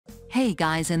Hey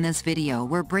guys, in this video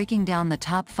we're breaking down the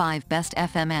top 5 best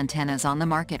FM antennas on the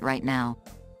market right now.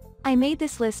 I made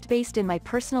this list based in my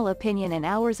personal opinion and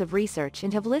hours of research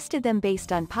and have listed them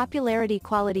based on popularity,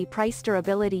 quality, price,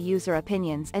 durability, user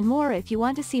opinions and more. If you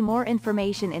want to see more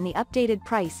information in the updated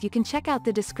price, you can check out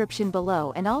the description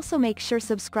below and also make sure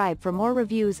subscribe for more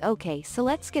reviews. Okay, so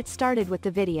let's get started with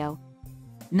the video.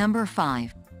 Number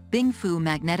 5. Bingfu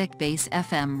Magnetic Base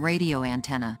FM Radio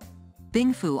Antenna.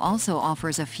 Bingfu also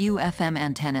offers a few FM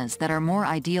antennas that are more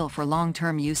ideal for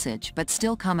long-term usage but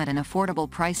still come at an affordable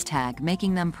price tag,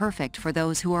 making them perfect for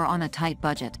those who are on a tight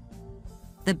budget.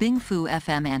 The Bingfu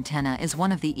FM antenna is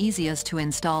one of the easiest to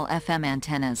install FM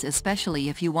antennas, especially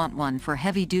if you want one for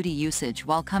heavy-duty usage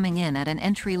while coming in at an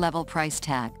entry-level price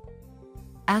tag.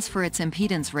 As for its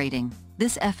impedance rating,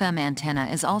 this FM antenna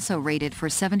is also rated for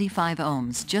 75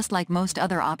 ohms, just like most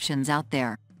other options out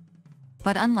there.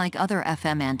 But unlike other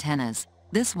FM antennas,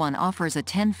 this one offers a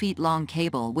 10 feet long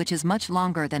cable, which is much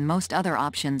longer than most other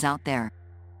options out there.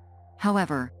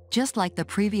 However, just like the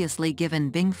previously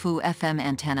given Bingfu FM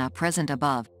antenna present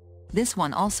above, this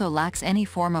one also lacks any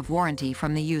form of warranty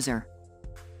from the user.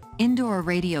 Indoor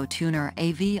radio tuner,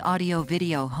 AV audio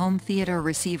video home theater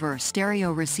receiver,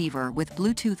 stereo receiver with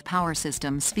Bluetooth power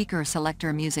system, speaker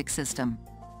selector, music system.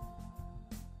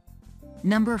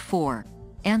 Number 4.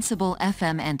 Ancable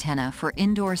FM Antenna for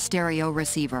indoor stereo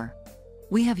receiver.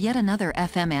 We have yet another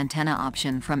FM antenna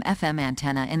option from FM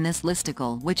Antenna in this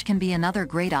listicle, which can be another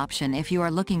great option if you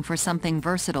are looking for something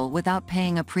versatile without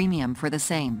paying a premium for the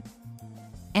same.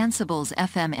 Ancable's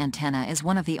FM antenna is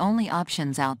one of the only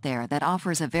options out there that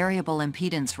offers a variable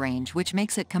impedance range, which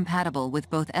makes it compatible with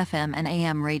both FM and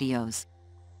AM radios.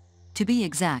 To be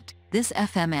exact, this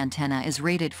FM antenna is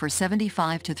rated for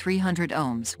 75 to 300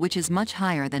 ohms, which is much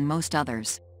higher than most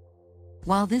others.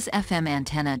 While this FM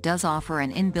antenna does offer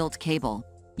an inbuilt cable,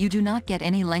 you do not get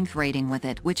any length rating with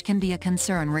it, which can be a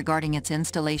concern regarding its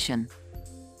installation.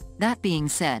 That being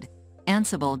said,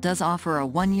 Ancable does offer a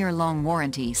 1-year-long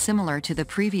warranty similar to the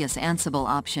previous Ancable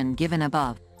option given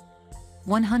above.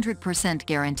 100%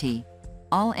 guarantee.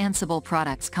 All Ancable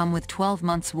products come with 12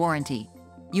 months warranty.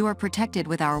 You are protected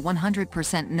with our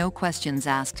 100% no questions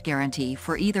asked guarantee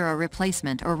for either a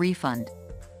replacement or refund.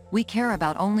 We care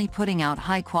about only putting out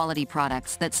high-quality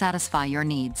products that satisfy your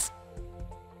needs.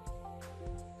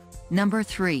 Number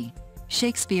 3.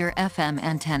 Shakespeare FM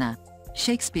Antenna.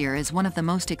 Shakespeare is one of the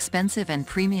most expensive and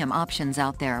premium options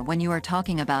out there when you are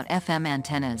talking about FM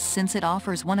antennas, since it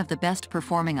offers one of the best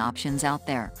performing options out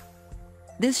there.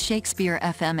 This Shakespeare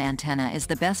FM antenna is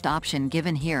the best option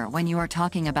given here when you are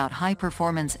talking about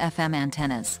high-performance FM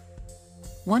antennas.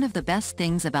 One of the best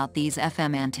things about these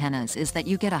FM antennas is that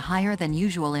you get a higher than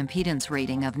usual impedance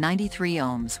rating of 93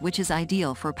 ohms, which is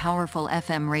ideal for powerful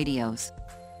FM radios.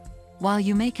 While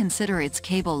you may consider its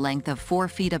cable length of 4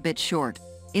 feet a bit short,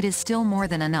 it is still more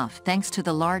than enough thanks to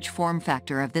the large form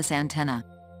factor of this antenna.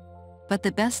 But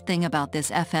the best thing about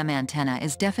this FM antenna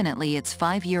is definitely its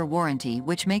 5-year warranty,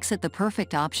 which makes it the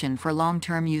perfect option for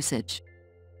long-term usage.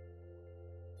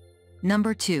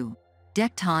 Number 2.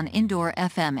 Dectan Indoor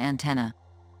FM Antenna.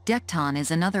 Dectan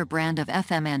is another brand of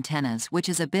FM antennas which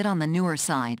is a bit on the newer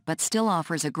side but still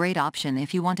offers a great option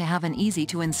if you want to have an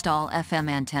easy-to-install FM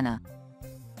antenna.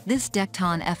 This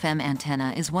Dectan FM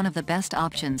antenna is one of the best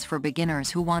options for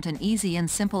beginners who want an easy and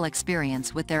simple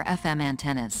experience with their FM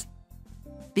antennas.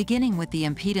 Beginning with the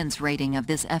impedance rating of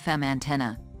this FM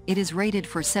antenna, it is rated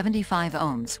for 75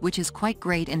 ohms, which is quite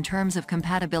great in terms of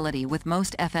compatibility with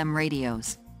most FM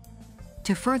radios.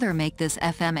 To further make this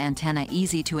FM antenna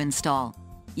easy to install,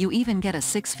 you even get a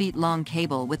 6 feet long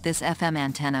cable with this FM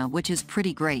antenna, which is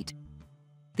pretty great.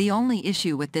 The only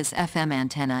issue with this FM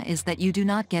antenna is that you do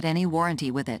not get any warranty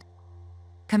with it.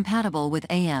 Compatible with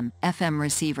AM, FM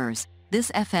receivers, this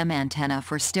FM antenna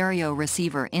for stereo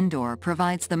receiver indoor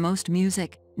provides the most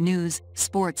music, news,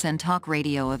 sports and talk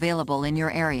radio available in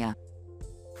your area.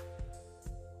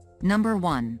 Number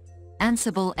 1.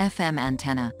 Ancable FM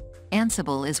Antenna.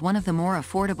 Ancable is one of the more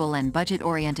affordable and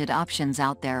budget-oriented options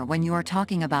out there when you are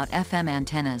talking about FM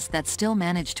antennas that still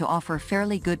manage to offer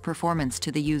fairly good performance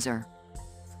to the user.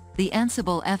 The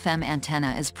Ancable FM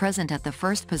antenna is present at the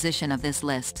first position of this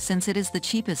list since it is the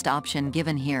cheapest option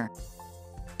given here.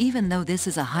 Even though this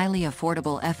is a highly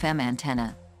affordable FM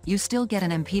antenna, you still get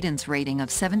an impedance rating of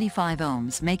 75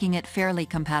 ohms, making it fairly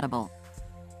compatible.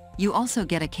 You also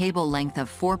get a cable length of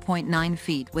 4.9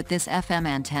 feet with this FM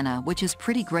antenna, which is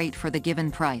pretty great for the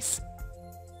given price.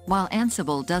 While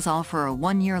Ancable does offer a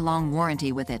 1-year-long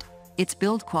warranty with it, its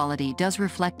build quality does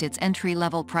reflect its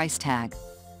entry-level price tag.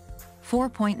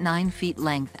 4.9 feet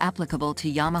length applicable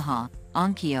to Yamaha,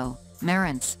 Onkyo,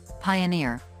 Marantz,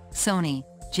 Pioneer, Sony,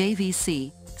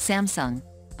 JVC, Samsung,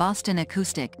 Boston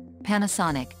Acoustic,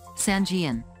 Panasonic,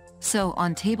 Sangean. So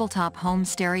on tabletop home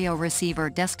stereo receiver,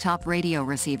 desktop radio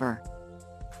receiver.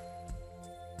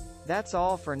 That's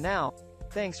all for now.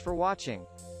 Thanks for watching.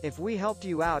 If we helped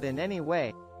you out in any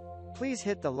way, please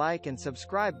hit the like and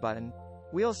subscribe button.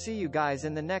 We'll see you guys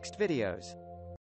in the next videos.